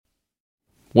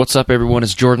What's up, everyone?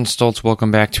 It's Jordan Stoltz. Welcome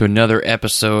back to another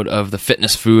episode of the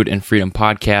Fitness, Food, and Freedom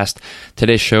Podcast.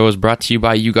 Today's show is brought to you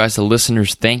by you guys, the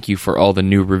listeners. Thank you for all the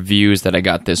new reviews that I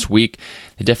got this week.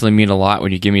 They definitely mean a lot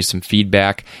when you give me some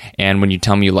feedback and when you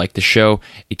tell me you like the show.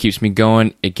 It keeps me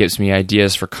going. It gives me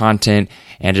ideas for content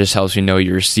and it just helps me know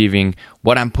you're receiving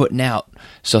what I'm putting out.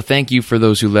 So thank you for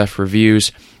those who left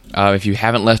reviews. If you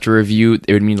haven't left a review,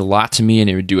 it would mean a lot to me and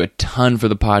it would do a ton for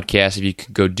the podcast. If you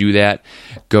could go do that,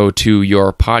 go to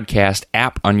your podcast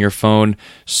app on your phone,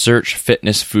 search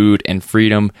Fitness, Food, and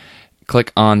Freedom,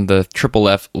 click on the Triple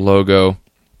F logo,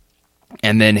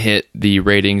 and then hit the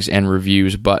ratings and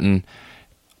reviews button.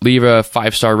 Leave a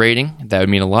 5-star rating. That would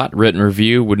mean a lot. Written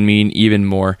review would mean even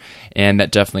more, and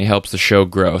that definitely helps the show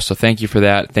grow. So thank you for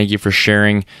that. Thank you for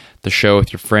sharing the show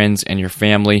with your friends and your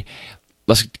family.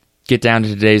 Let's get down to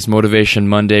today's Motivation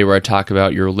Monday, where I talk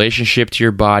about your relationship to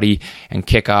your body and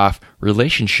kick off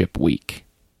Relationship Week.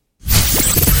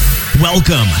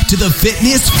 Welcome to the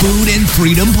Fitness, Food, and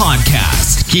Freedom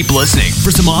Podcast. Keep listening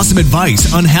for some awesome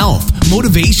advice on health,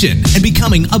 motivation, and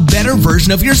becoming a better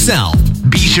version of yourself.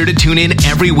 Be sure to tune in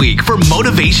every week for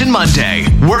Motivation Monday,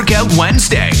 Workout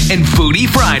Wednesday, and Foodie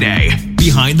Friday.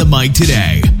 Behind the mic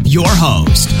today, your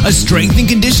host, a strength and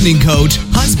conditioning coach,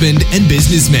 husband, and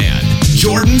businessman,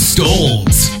 Jordan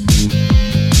Stoltz.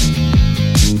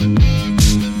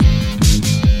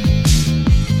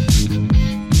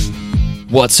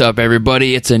 What's up,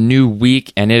 everybody? It's a new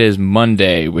week, and it is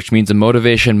Monday, which means a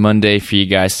Motivation Monday for you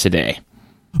guys today.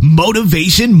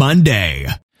 Motivation Monday.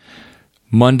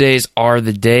 Mondays are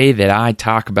the day that I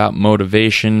talk about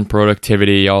motivation,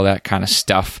 productivity, all that kind of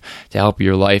stuff to help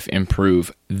your life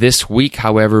improve. This week,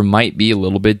 however, might be a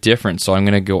little bit different, so I'm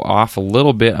going to go off a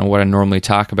little bit on what I normally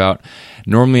talk about.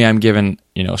 Normally, I'm giving,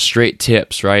 straight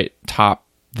tips, right? Top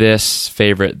this,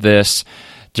 favorite this,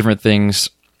 different things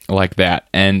like that.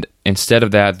 And instead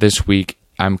of that, this week,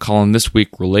 I'm calling this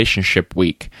week Relationship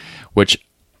Week, which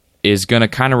is going to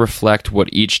kind of reflect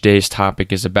what each day's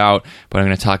topic is about, but I'm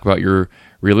going to talk about your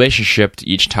relationship to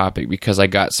each topic because I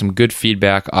got some good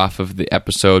feedback off of the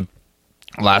episode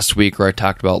last week where I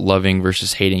talked about loving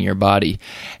versus hating your body,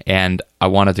 and I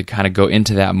wanted to kind of go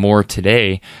into that more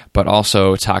today, but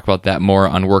also talk about that more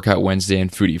on Workout Wednesday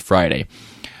and Foodie Friday.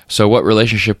 So what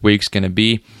Relationship Week's going to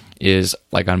be is,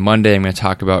 like on Monday, I'm going to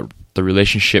talk about the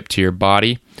relationship to your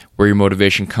body, where your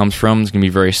motivation comes from. It's going to be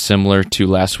very similar to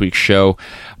last week's show.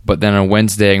 But then on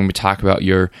Wednesday, I'm going to talk about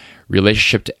your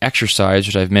relationship to exercise,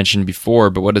 which I've mentioned before,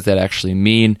 but what does that actually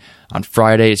mean? On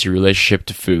Friday, it's your relationship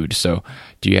to food. So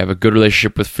do you have a good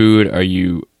relationship with food? Are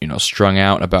you, strung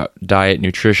out about diet,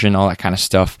 nutrition, all that kind of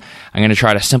stuff? I'm going to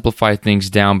try to simplify things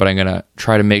down, but I'm going to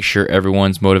try to make sure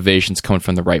everyone's motivation's coming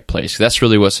from the right place. That's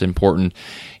really what's important.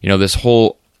 This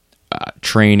whole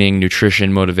training,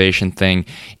 nutrition, motivation thing,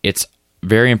 it's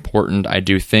very important, I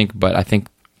do think, but I think,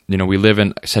 we live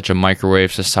in such a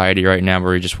microwave society right now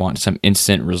where we just want some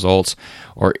instant results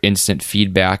or instant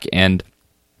feedback, and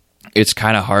it's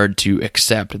kind of hard to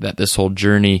accept that this whole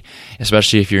journey,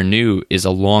 especially if you're new, is a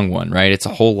long one, right? It's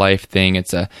a whole life thing.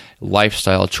 It's a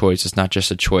lifestyle choice. It's not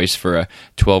just a choice for a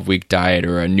 12-week diet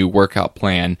or a new workout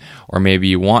plan, or maybe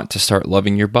you want to start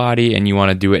loving your body and you want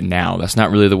to do it now. That's not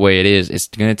really the way it is. It's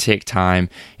going to take time.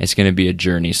 It's going to be a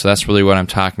journey. So that's really what I'm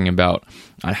talking about,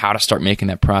 on how to start making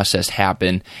that process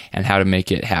happen and how to make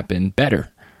it happen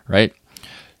better, right?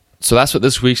 So that's what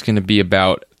this week's going to be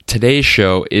about. Today's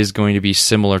show is going to be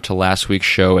similar to last week's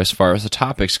show as far as the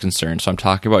topic's concerned. So I'm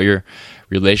talking about your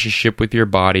relationship with your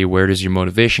body. Where does your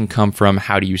motivation come from?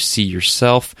 How do you see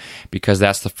yourself? Because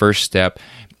that's the first step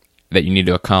that you need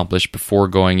to accomplish before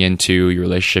going into your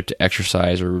relationship to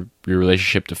exercise or your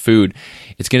relationship to food.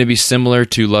 It's going to be similar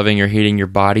to loving or hating your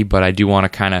body, but I do want to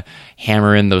kind of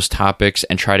hammer in those topics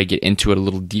and try to get into it a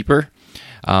little deeper.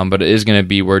 But it is going to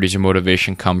be, where does your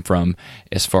motivation come from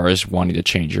as far as wanting to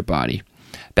change your body?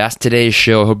 That's today's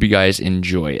show. I hope you guys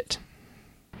enjoy it.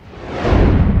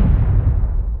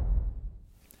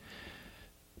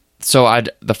 So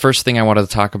the first thing I wanted to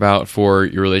talk about for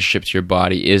your relationship to your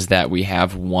body is that we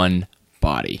have one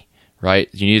body, right?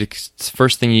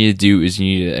 First thing you need to do is you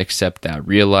need to accept that.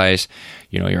 Realize,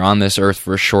 you're on this earth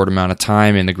for a short amount of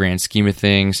time in the grand scheme of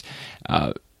things,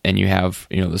 and you have,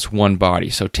 this one body,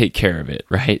 so take care of it,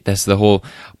 right? That's the whole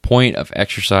point of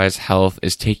exercise health,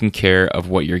 is taking care of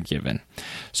what you're given.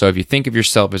 So if you think of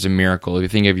yourself as a miracle, if you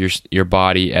think of your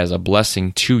body as a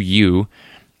blessing to you,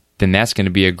 then that's going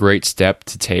to be a great step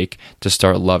to take to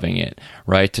start loving it,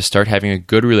 right? To start having a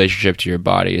good relationship to your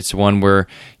body. It's one where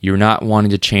you're not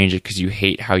wanting to change it because you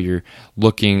hate how you're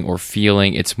looking or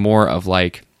feeling. It's more of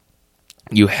like,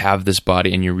 you have this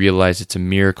body and you realize it's a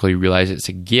miracle, you realize it's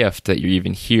a gift that you're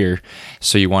even here,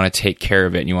 so you want to take care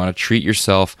of it and you want to treat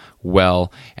yourself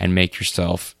well and make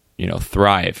yourself,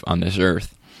 thrive on this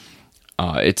earth.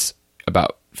 It's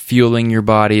about fueling your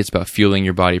body. It's about fueling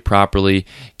your body properly,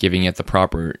 giving it the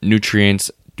proper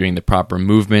nutrients, doing the proper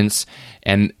movements,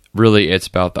 and really it's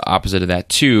about the opposite of that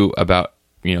too, about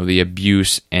the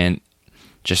abuse and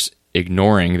just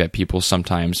ignoring that people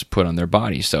sometimes put on their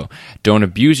body. So don't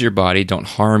abuse your body, don't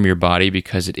harm your body,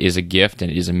 because it is a gift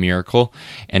and it is a miracle.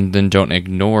 And then don't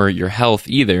ignore your health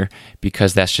either,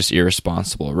 because that's just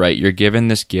irresponsible, right? You're given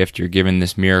this gift, you're given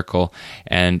this miracle,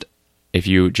 and if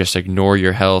you just ignore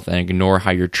your health and ignore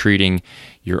how you're treating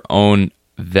your own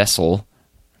vessel,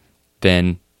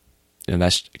 then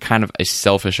that's kind of a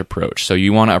selfish approach. So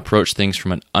you want to approach things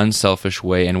from an unselfish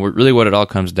way, and really what it all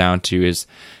comes down to is,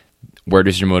 where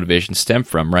does your motivation stem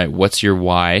from, right? What's your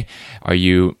why? Do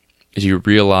you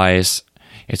realize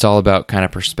it's all about kind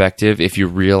of perspective? If you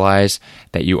realize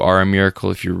that you are a miracle,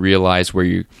 if you realize where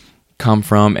you come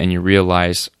from, and you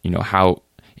realize, how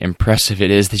impressive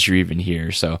it is that you're even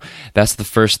here. So that's the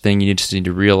first thing. You just need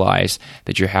to realize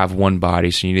that you have one body,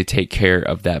 so you need to take care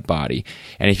of that body.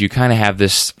 And if you kind of have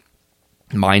this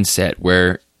mindset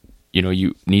where,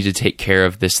 you need to take care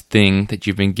of this thing that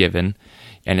you've been given,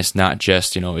 and it's not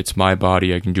just, it's my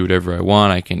body, I can do whatever I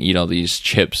want, I can eat all these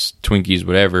chips, Twinkies,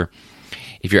 whatever.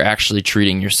 If you're actually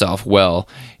treating yourself well,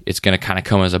 it's going to kind of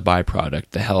come as a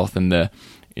byproduct. The health and the,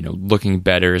 looking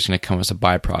better is going to come as a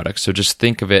byproduct. So just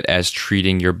think of it as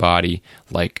treating your body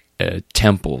like a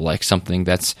temple, like something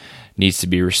that needs to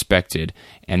be respected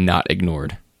and not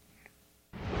ignored.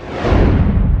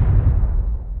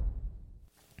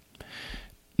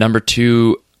 Number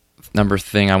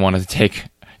thing I wanted to take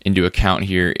into account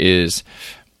here is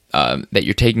that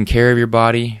you're taking care of your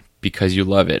body because you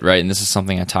love it, right? And this is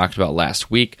something I talked about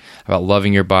last week, about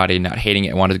loving your body, not hating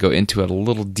it. I wanted to go into it a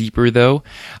little deeper, though,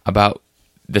 about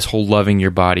this whole loving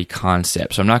your body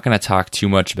concept. So I'm not going to talk too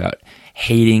much about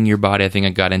hating your body. I think I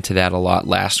got into that a lot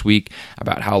last week,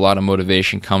 about how a lot of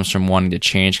motivation comes from wanting to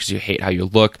change because you hate how you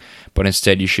look, but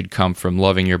instead you should come from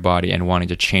loving your body and wanting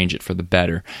to change it for the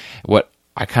better. What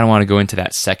I kind of want to go into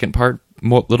that second part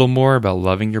a little more, about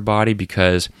loving your body,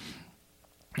 because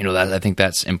I think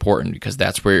that's important, because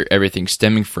that's where everything's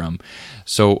stemming from.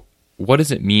 So what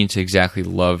does it mean to exactly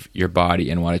love your body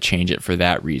and want to change it for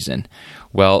that reason?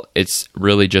 Well, it's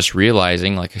really just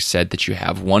realizing, like I said, that you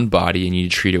have one body and you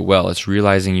need to treat it well. It's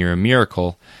realizing you're a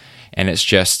miracle, and it's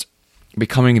just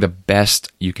becoming the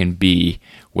best you can be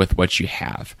with what you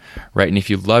have, right? And if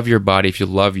you love your body, if you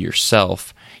love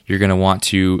yourself, you're going to want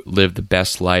to live the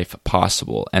best life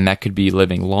possible. And that could be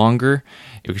living longer.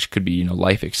 It could be,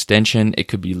 life extension. It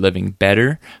could be living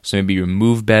better. So maybe you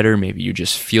move better. Maybe you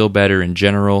just feel better in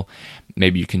general.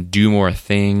 Maybe you can do more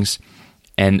things.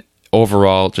 And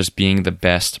overall, just being the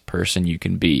best person you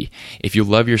can be. If you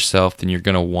love yourself, then you're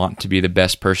going to want to be the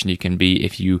best person you can be.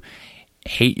 If you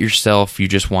hate yourself, you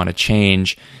just want to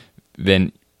change,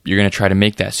 then you're going to try to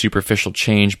make that superficial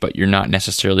change, but you're not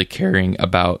necessarily caring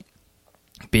about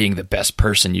being the best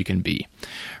person you can be,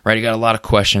 right? You got a lot of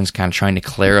questions kind of trying to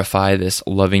clarify this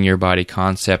loving your body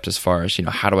concept as far as,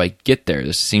 how do I get there?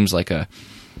 This seems like a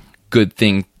good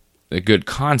thing, a good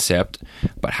concept,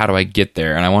 but how do I get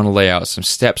there? And I want to lay out some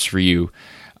steps for you.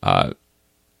 I'll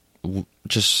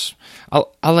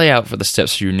lay out for the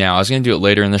steps for you now. I was going to do it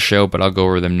later in the show, but I'll go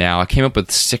over them now. I came up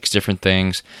with 6 different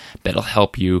things that'll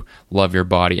help you love your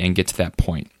body and get to that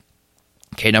point.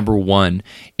 Okay, number 1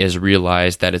 is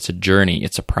realize that it's a journey,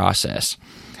 it's a process.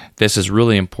 This is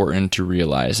really important to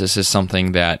realize. This is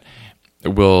something that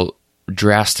will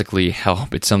drastically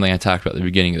help. It's something I talked about at the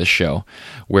beginning of the show,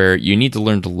 where you need to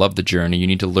learn to love the journey. You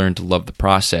need to learn to love the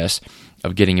process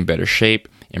of getting in better shape,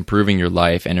 improving your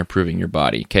life, and improving your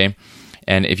body, okay?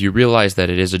 And if you realize that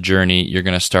it is a journey, you're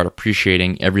going to start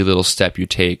appreciating every little step you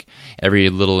take, every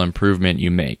little improvement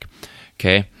you make,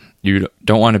 okay? You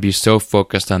don't want to be so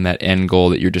focused on that end goal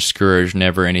that you're discouraged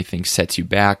whenever anything sets you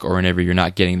back or whenever you're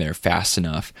not getting there fast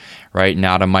enough, right?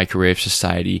 Not a microwave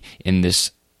society in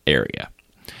this area.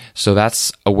 So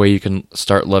that's a way you can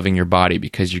start loving your body,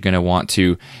 because you're going to want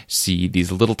to see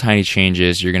these little tiny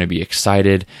changes. You're going to be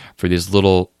excited for these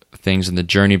little things in the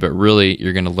journey, but really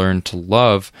you're going to learn to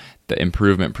love the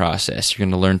improvement process. You're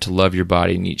going to learn to love your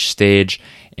body in each stage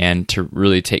and to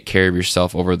really take care of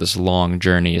yourself over this long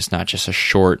journey. It's not just a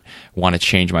short, want to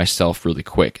change myself really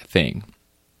quick thing.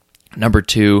 Number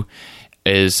 2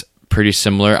 is pretty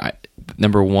similar.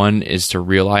 Number 1 is to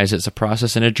realize it's a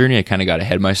process and a journey. I kind of got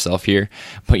ahead of myself here,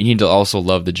 but you need to also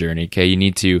love the journey, okay? You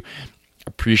need to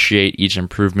appreciate each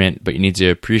improvement, but you need to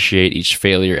appreciate each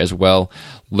failure as well.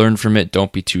 learn from it.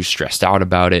 Don't be too stressed out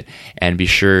about it, and be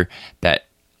sure that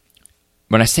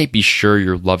when I say be sure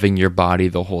you're loving your body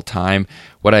the whole time,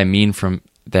 what I mean from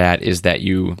that is that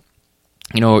you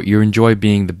enjoy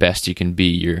being the best you can be.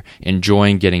 You're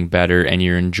enjoying getting better, and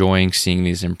you're enjoying seeing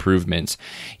these improvements.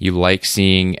 You like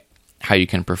seeing how you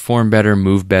can perform better,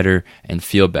 move better, and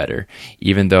feel better.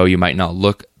 Even though you might not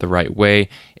look the right way,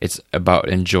 it's about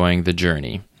enjoying the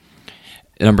journey.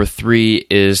 Number 3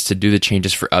 is to do the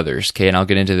changes for others. Okay, and I'll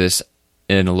get into this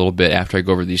in a little bit after I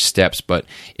go over these steps, but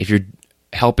if you're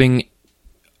helping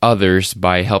others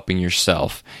by helping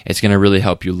yourself, it's going to really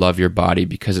help you love your body,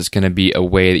 because it's going to be a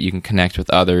way that you can connect with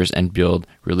others and build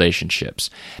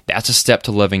relationships. That's a step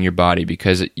to loving your body,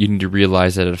 because you need to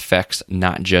realize that it affects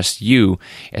not just you.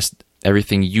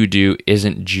 Everything you do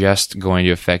isn't just going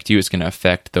to affect you. It's going to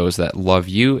affect those that love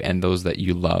you and those that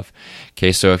you love.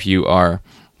 Okay, so if you are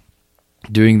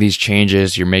doing these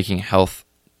changes, you're making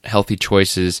healthy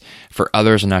choices for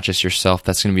others and not just yourself,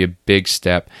 that's going to be a big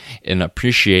step in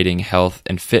appreciating health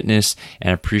and fitness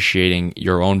and appreciating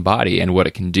your own body and what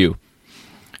it can do.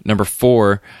 Number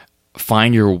 4,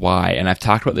 find your why. And I've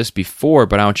talked about this before,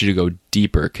 but I want you to go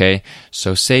deeper, okay?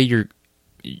 So say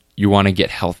you want to get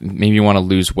health, maybe you want to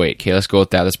lose weight. Okay, let's go with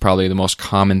that. That's probably the most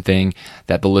common thing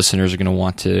that the listeners are going to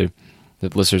want,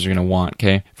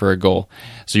 okay, for a goal.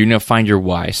 So you're going to find your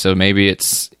why. So maybe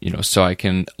it's, so I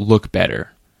can look better.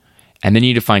 And then you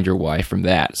need to find your why from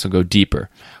that. So go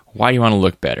deeper. Why do you want to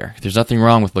look better? There's nothing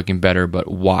wrong with looking better, but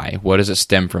why? What does it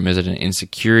stem from? Is it an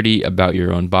insecurity about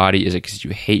your own body? Is it because you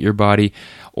hate your body?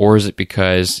 Or is it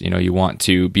because, you want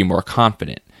to be more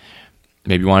confident?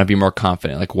 Maybe you want to be more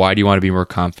confident. Like, why do you want to be more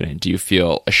confident? Do you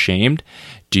feel ashamed?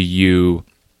 Do you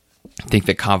think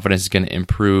that confidence is going to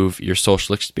improve your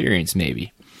social experience?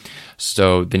 Maybe.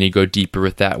 So then you go deeper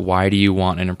with that. Why do you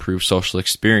want an improved social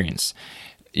experience?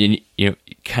 You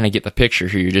kind of get the picture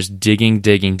here. You're just digging,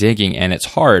 and it's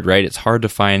hard, right? It's hard to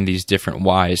find these different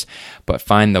whys, but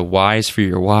find the whys for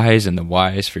your whys and the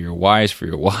whys for your whys for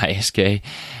your whys, okay?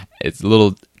 It's a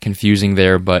little confusing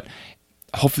there, but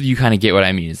hopefully you kind of get what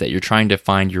I mean, is that you're trying to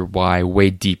find your why way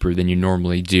deeper than you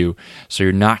normally do. So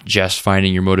you're not just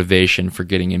finding your motivation for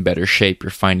getting in better shape. You're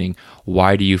finding,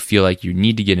 why do you feel like you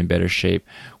need to get in better shape?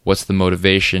 What's the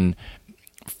motivation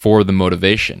for the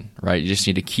motivation, right? You just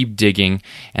need to keep digging,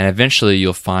 and eventually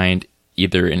you'll find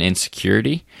either an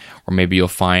insecurity, or maybe you'll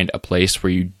find a place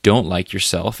where you don't like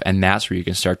yourself, and that's where you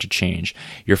can start to change.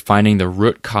 You're finding the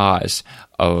root cause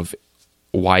of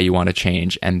why you want to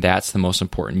change, and that's the most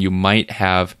important. You might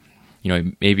have,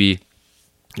 maybe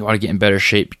you want to get in better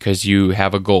shape because you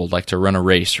have a goal, like to run a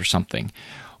race or something,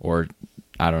 or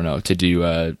I don't know, to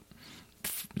do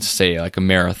say like a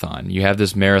marathon. You have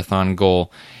this marathon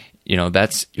goal,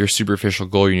 that's your superficial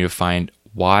goal. You need to find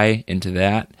why into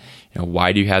that.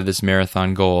 Why do you have this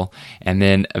marathon goal? And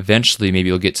then eventually maybe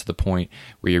you'll get to the point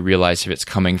where you realize if it's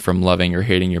coming from loving or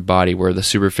hating your body, where the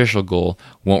superficial goal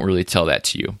won't really tell that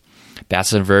to you.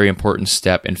 That's a very important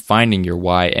step in finding your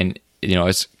why, and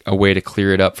it's a way to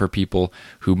clear it up for people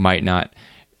who might not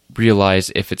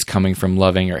realize if it's coming from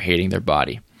loving or hating their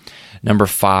body. Number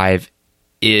 5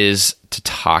 is to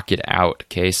talk it out,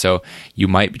 okay? So you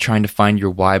might be trying to find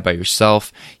your why by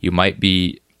yourself. You might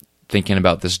be thinking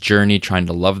about this journey, trying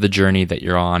to love the journey that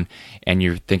you're on, and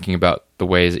you're thinking about the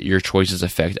ways that your choices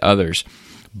affect others.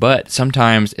 But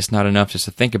sometimes it's not enough just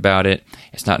to think about it.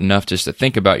 It's not enough just to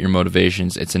think about your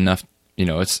motivations. It's enough,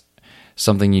 it's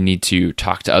something you need to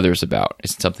talk to others about.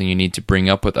 It's something you need to bring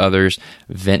up with others,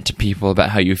 vent to people about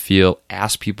how you feel,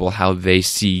 ask people how they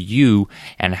see you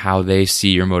and how they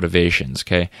see your motivations,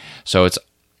 okay? So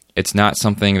it's not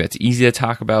something that's easy to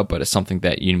talk about, but it's something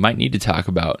that you might need to talk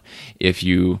about if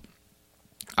you,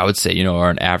 I would say, are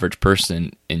an average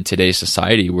person in today's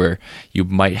society, where you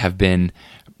might have been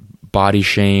body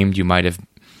shamed, you might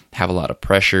have a lot of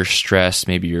pressure, stress,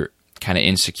 maybe you're kind of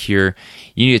insecure.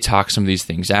 You need to talk some of these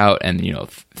things out, and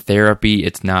therapy,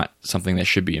 it's not something that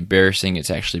should be embarrassing.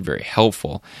 It's actually very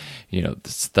helpful.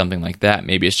 Something like that.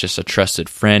 Maybe it's just a trusted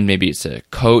friend, maybe it's a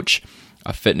coach,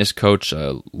 a fitness coach,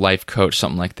 a life coach,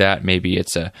 something like that. Maybe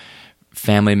it's a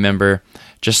family member,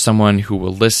 just someone who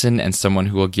will listen and someone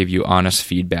who will give you honest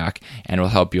feedback and will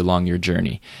help you along your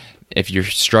journey. If you're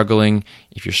struggling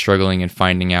in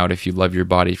finding out if you love your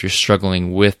body, if you're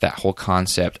struggling with that whole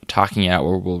concept, talking out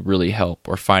will really help,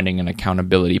 or finding an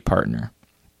accountability partner.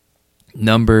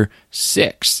 Number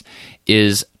 6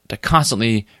 is to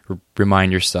constantly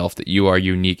remind yourself that you are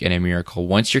unique and a miracle.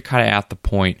 Once you're kind of at the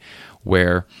point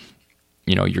where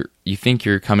you think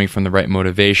you're coming from the right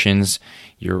motivations,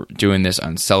 you're doing this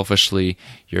unselfishly,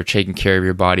 you're taking care of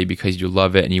your body because you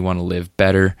love it and you want to live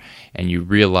better, and you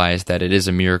realize that it is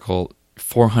a miracle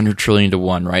 400 trillion to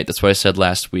 1, right? That's what I said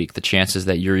last week. The chances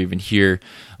that you're even here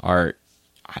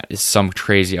is some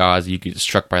crazy odds you get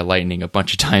struck by lightning a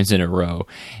bunch of times in a row,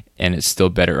 and it's still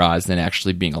better odds than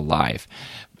actually being alive.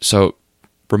 So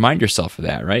remind yourself of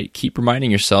that, right? Keep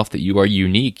reminding yourself that you are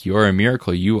unique, you are a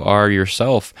miracle, you are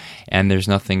yourself, and there's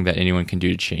nothing that anyone can do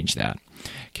to change that.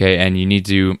 Okay, and you need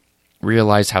to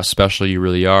realize how special you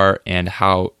really are and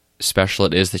how special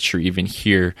it is that you're even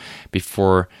here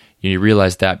before you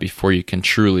realize that before you can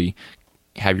truly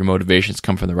have your motivations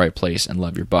come from the right place and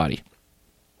love your body.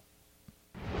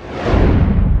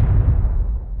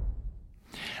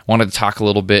 I wanted to talk a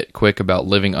little bit quick about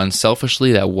living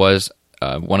unselfishly. That was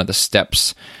one of the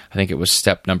steps. I think it was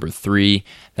step number 3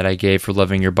 that I gave for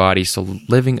loving your body. So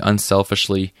living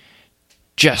unselfishly,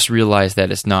 just realize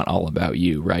that it's not all about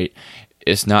you, right?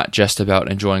 It's not just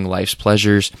about enjoying life's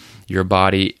pleasures. Your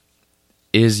body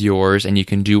is yours and you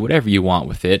can do whatever you want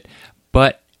with it,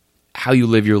 but how you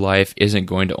live your life isn't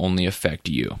going to only affect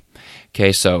you.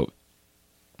 Okay, so,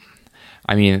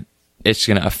 I mean, it's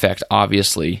going to affect,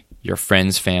 obviously, your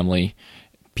friends, family,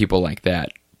 people like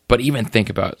that. But even think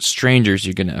about strangers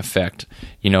you're going to affect,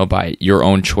 by your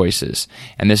own choices.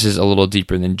 And this is a little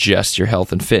deeper than just your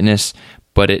health and fitness,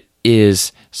 but it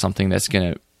is something that's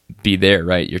going to be there,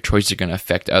 right? Your choices are going to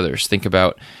affect others. Think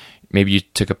about maybe you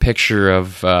took a picture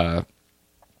of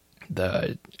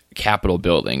the Capitol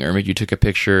building, or maybe you took a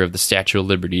picture of the Statue of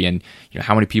Liberty, and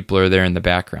how many people are there in the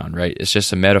background, right? It's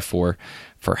just a metaphor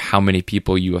for how many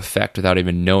people you affect without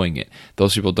even knowing it.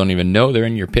 Those people don't even know they're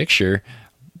in your picture,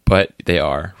 but they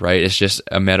are, right? It's just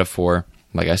a metaphor,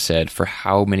 like I said, for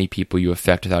how many people you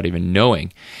affect without even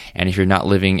knowing. And if you're not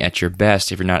living at your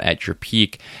best, if you're not at your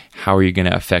peak, how are you going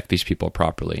to affect these people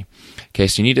properly? Okay,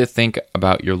 so you need to think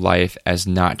about your life as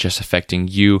not just affecting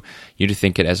you. You need to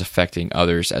think it as affecting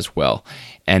others as well.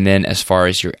 And then as far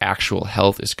as your actual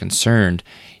health is concerned,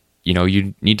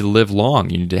 you need to live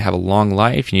long. You need to have a long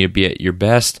life. You need to be at your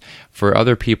best for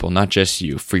other people, not just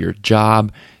you, for your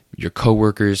job, your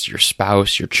coworkers, your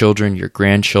spouse, your children, your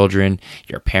grandchildren,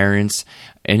 your parents.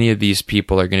 Any of these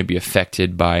people are going to be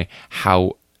affected by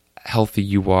how healthy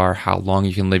you are, how long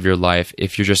you can live your life.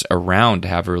 If you're just around to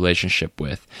have a relationship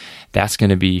with, that's going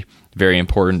to be very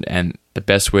important. And the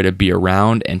best way to be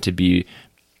around and to be,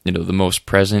 the most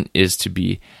present is to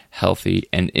be healthy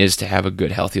and is to have a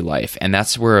good, healthy life. And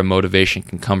that's where a motivation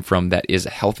can come from that is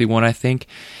a healthy one, I think,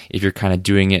 if you're kind of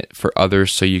doing it for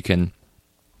others so you can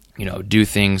do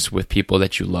things with people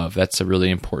that you love. That's a really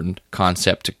important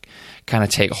concept to kind of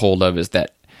take hold of, is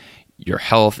that your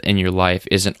health and your life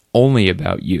isn't only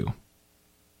about you.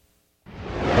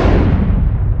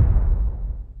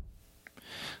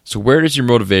 So where does your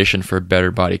motivation for a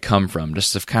better body come from?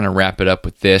 Just to kind of wrap it up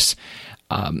with this,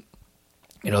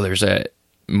 there's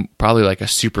probably like a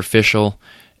superficial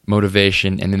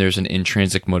motivation, and then there's an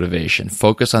intrinsic motivation.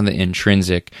 Focus on the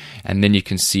intrinsic, and then you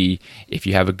can see if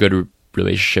you have a good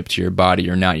relationship to your body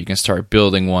or not. You can start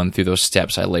building one through those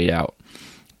steps I laid out.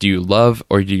 Do you love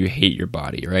or do you hate your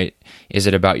body, right? Is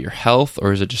it about your health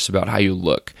or is it just about how you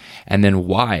look? And then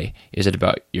why is it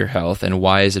about your health and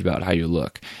why is it about how you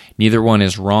look? Neither one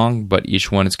is wrong, but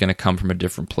each one is going to come from a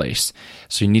different place.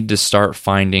 So you need to start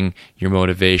finding your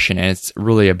motivation, and it's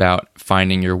really about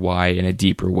finding your why in a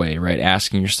deeper way, right?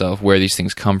 Asking yourself where these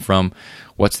things come from.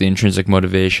 What's the intrinsic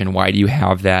motivation? Why do you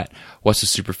have that? What's the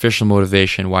superficial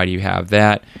motivation? Why do you have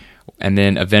that? And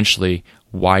then eventually,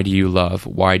 why do you love?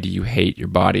 Why do you hate your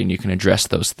body? And you can address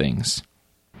those things.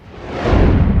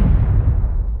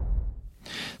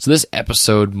 So this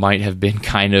episode might have been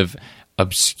kind of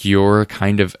obscure,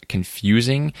 kind of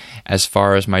confusing as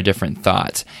far as my different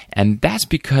thoughts. And that's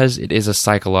because it is a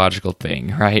psychological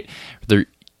thing, right? Your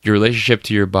relationship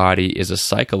to your body is a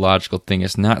psychological thing.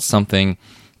 It's not something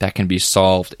that can be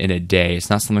solved in a day. It's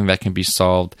not something that can be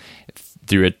solved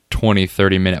through a 20,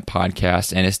 30-minute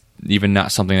podcast, and it's even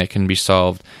not something that can be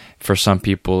solved for some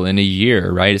people in a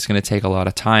year, right? It's going to take a lot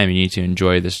of time. You need to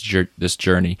enjoy this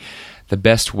journey. The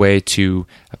best way to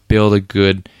build a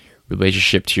good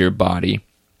relationship to your body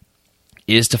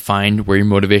is to find where your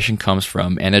motivation comes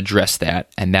from and address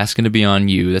that, and that's going to be on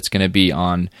you. That's going to be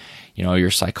on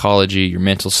your psychology, your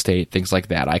mental state, things like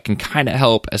that. I can kind of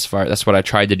help that's what I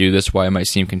tried to do. That's why it might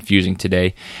seem confusing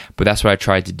today, but that's what I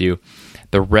tried to do.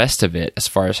 The rest of it, as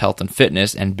far as health and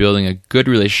fitness and building a good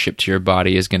relationship to your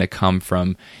body, is going to come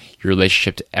from your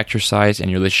relationship to exercise and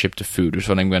your relationship to food, which is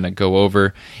what I'm going to go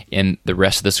over in the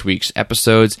rest of this week's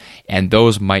episodes, and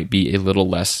those might be a little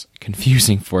less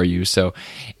confusing for you. So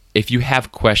if you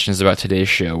have questions about today's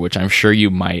show, which I'm sure you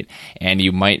might, and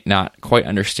you might not quite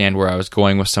understand where I was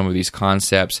going with some of these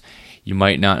concepts, you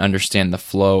might not understand the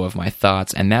flow of my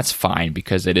thoughts, and that's fine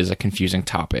because it is a confusing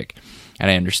topic, and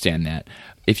I understand that.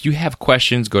 If you have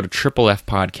questions, go to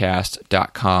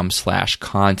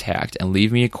triplefpodcast.com/contact and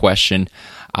leave me a question.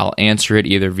 I'll answer it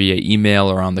either via email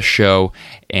or on the show,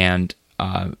 and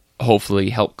hopefully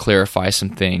help clarify some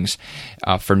things.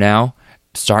 For now,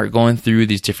 start going through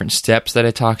these different steps that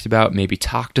I talked about. Maybe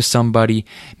talk to somebody.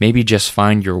 Maybe just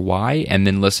find your why, and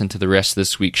then listen to the rest of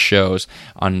this week's shows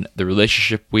on the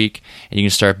relationship week, and you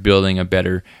can start building a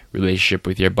better relationship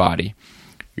with your body.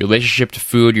 Your relationship to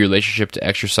food, your relationship to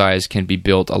exercise can be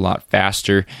built a lot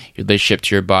faster. Your relationship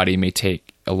to your body may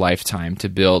take a lifetime to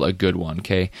build a good one,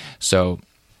 okay? So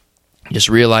just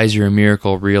realize you're a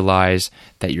miracle, realize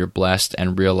that you're blessed,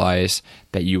 and realize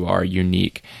that you are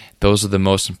unique. Those are the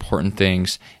most important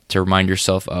things to remind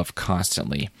yourself of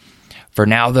constantly. For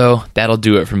now, though, that'll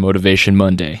do it for Motivation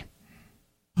Monday.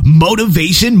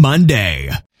 Motivation Monday.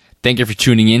 Thank you for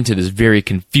tuning in to this very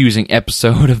confusing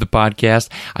episode of the podcast.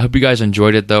 I hope you guys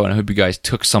enjoyed it, though, and I hope you guys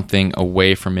took something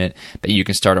away from it that you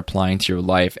can start applying to your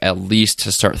life, at least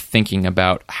to start thinking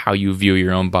about how you view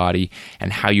your own body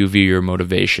and how you view your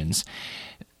motivations.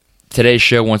 Today's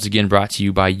show, once again, brought to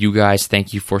you by you guys.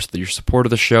 Thank you for your support of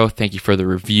the show. Thank you for the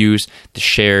reviews, the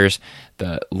shares,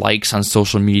 the likes on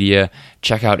social media.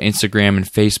 Check out Instagram and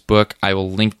Facebook. I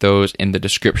will link those in the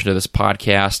description of this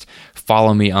podcast.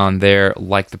 Follow me on there.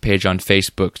 Like the page on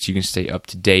Facebook so you can stay up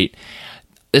to date.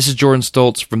 This is Jordan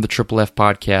Stoltz from the Triple F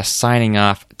Podcast, signing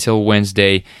off till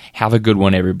Wednesday. Have a good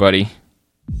one, everybody.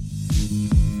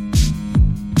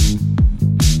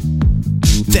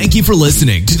 Thank you for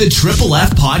listening to the Triple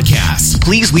F Podcast.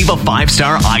 Please leave a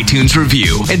 5-star iTunes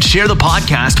review and share the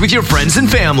podcast with your friends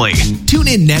and family. Tune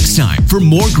in next time for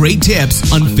more great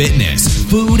tips on fitness,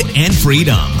 food, and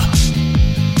freedom.